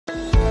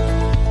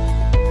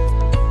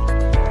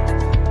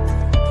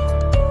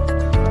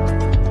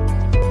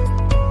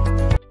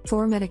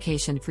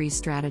medication-free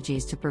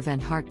strategies to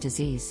prevent heart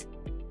disease.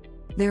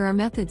 There are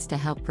methods to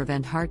help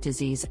prevent heart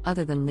disease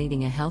other than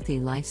leading a healthy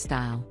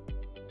lifestyle.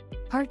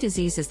 Heart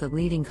disease is the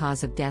leading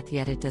cause of death,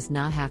 yet it does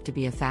not have to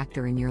be a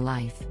factor in your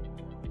life.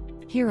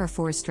 Here are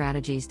 4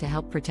 strategies to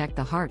help protect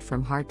the heart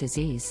from heart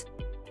disease.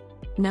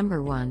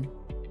 Number 1.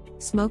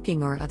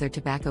 Smoking or other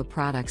tobacco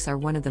products are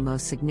one of the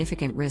most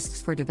significant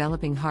risks for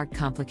developing heart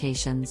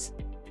complications.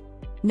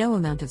 No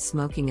amount of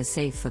smoking is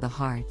safe for the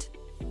heart.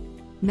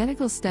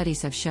 Medical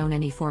studies have shown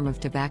any form of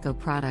tobacco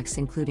products,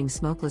 including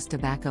smokeless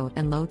tobacco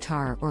and low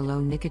tar or low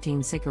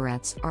nicotine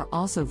cigarettes, are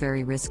also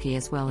very risky,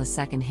 as well as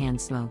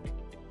secondhand smoke.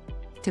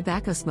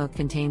 Tobacco smoke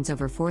contains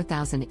over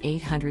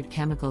 4,800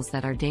 chemicals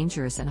that are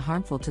dangerous and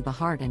harmful to the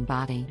heart and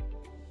body.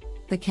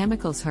 The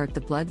chemicals hurt the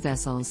blood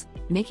vessels,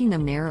 making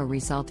them narrow,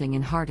 resulting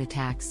in heart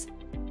attacks.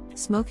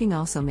 Smoking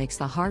also makes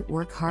the heart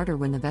work harder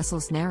when the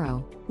vessels narrow,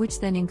 which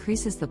then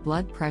increases the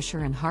blood pressure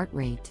and heart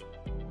rate.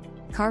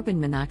 Carbon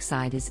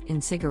monoxide is in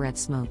cigarette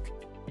smoke.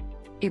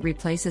 It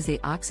replaces the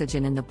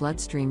oxygen in the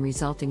bloodstream,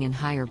 resulting in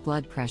higher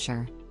blood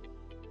pressure.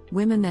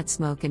 Women that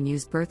smoke and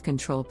use birth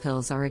control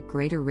pills are at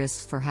greater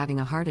risks for having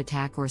a heart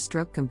attack or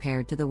stroke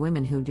compared to the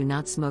women who do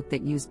not smoke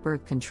that use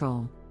birth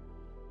control.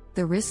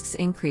 The risks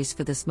increase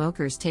for the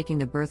smokers taking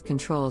the birth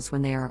controls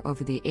when they are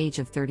over the age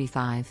of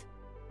 35.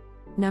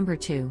 Number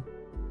 2.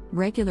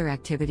 Regular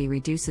activity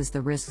reduces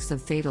the risks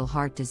of fatal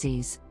heart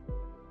disease.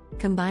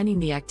 Combining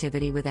the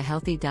activity with a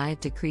healthy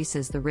diet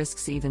decreases the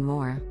risks even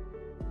more.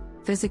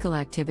 Physical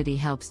activity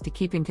helps to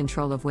keep in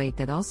control of weight,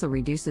 that also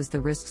reduces the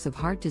risks of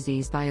heart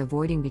disease by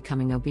avoiding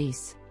becoming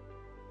obese.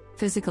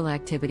 Physical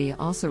activity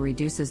also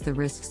reduces the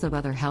risks of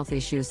other health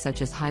issues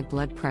such as high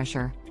blood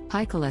pressure,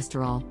 high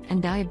cholesterol,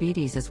 and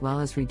diabetes, as well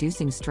as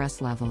reducing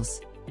stress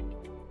levels.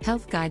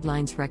 Health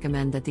guidelines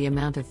recommend that the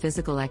amount of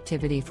physical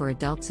activity for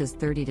adults is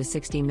 30 to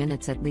 60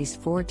 minutes at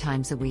least 4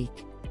 times a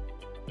week.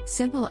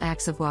 Simple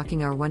acts of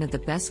walking are one of the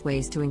best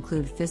ways to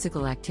include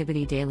physical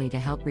activity daily to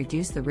help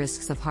reduce the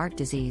risks of heart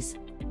disease.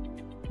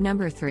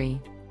 Number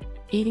 3.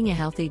 Eating a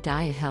healthy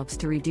diet helps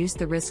to reduce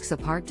the risks of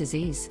heart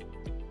disease.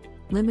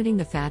 Limiting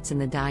the fats in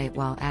the diet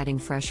while adding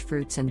fresh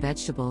fruits and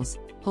vegetables,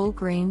 whole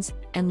grains,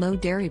 and low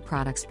dairy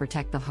products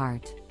protect the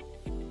heart.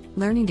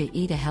 Learning to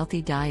eat a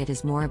healthy diet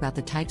is more about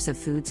the types of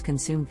foods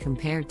consumed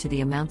compared to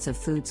the amounts of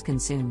foods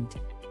consumed.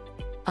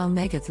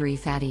 Omega-3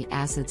 fatty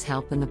acids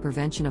help in the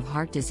prevention of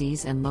heart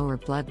disease and lower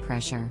blood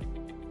pressure.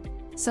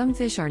 Some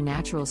fish are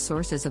natural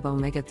sources of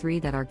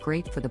omega-3 that are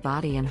great for the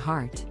body and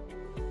heart.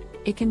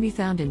 It can be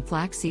found in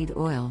flaxseed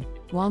oil,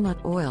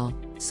 walnut oil,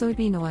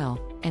 soybean oil,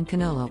 and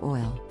canola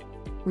oil.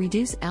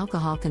 Reduce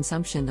alcohol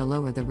consumption to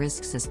lower the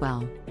risks as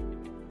well.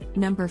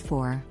 Number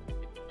 4.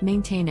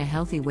 Maintain a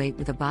healthy weight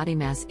with a body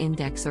mass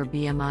index or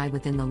BMI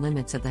within the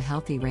limits of the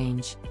healthy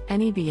range.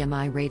 Any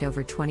BMI rate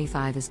over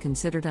 25 is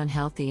considered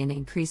unhealthy and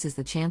increases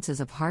the chances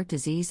of heart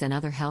disease and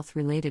other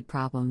health-related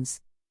problems.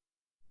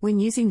 When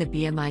using the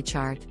BMI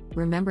chart,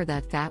 remember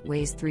that fat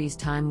weighs 3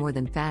 times more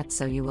than fat,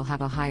 so you will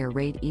have a higher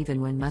rate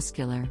even when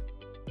muscular.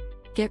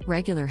 Get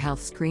regular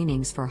health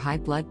screenings for high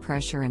blood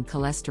pressure and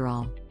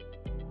cholesterol.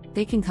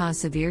 They can cause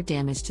severe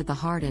damage to the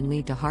heart and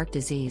lead to heart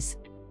disease.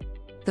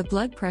 The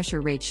blood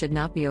pressure rate should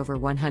not be over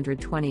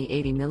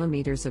 120/80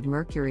 millimeters of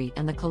mercury,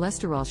 and the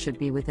cholesterol should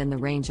be within the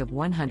range of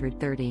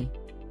 130.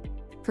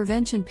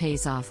 Prevention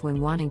pays off when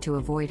wanting to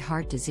avoid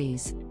heart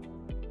disease.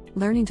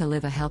 Learning to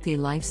live a healthy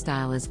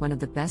lifestyle is one of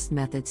the best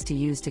methods to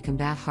use to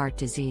combat heart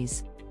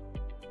disease.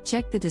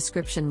 Check the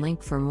description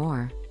link for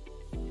more.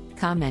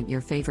 Comment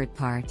your favorite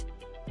part.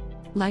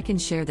 Like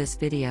and share this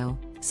video,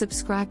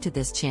 subscribe to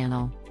this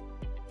channel.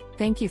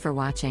 Thank you for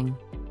watching.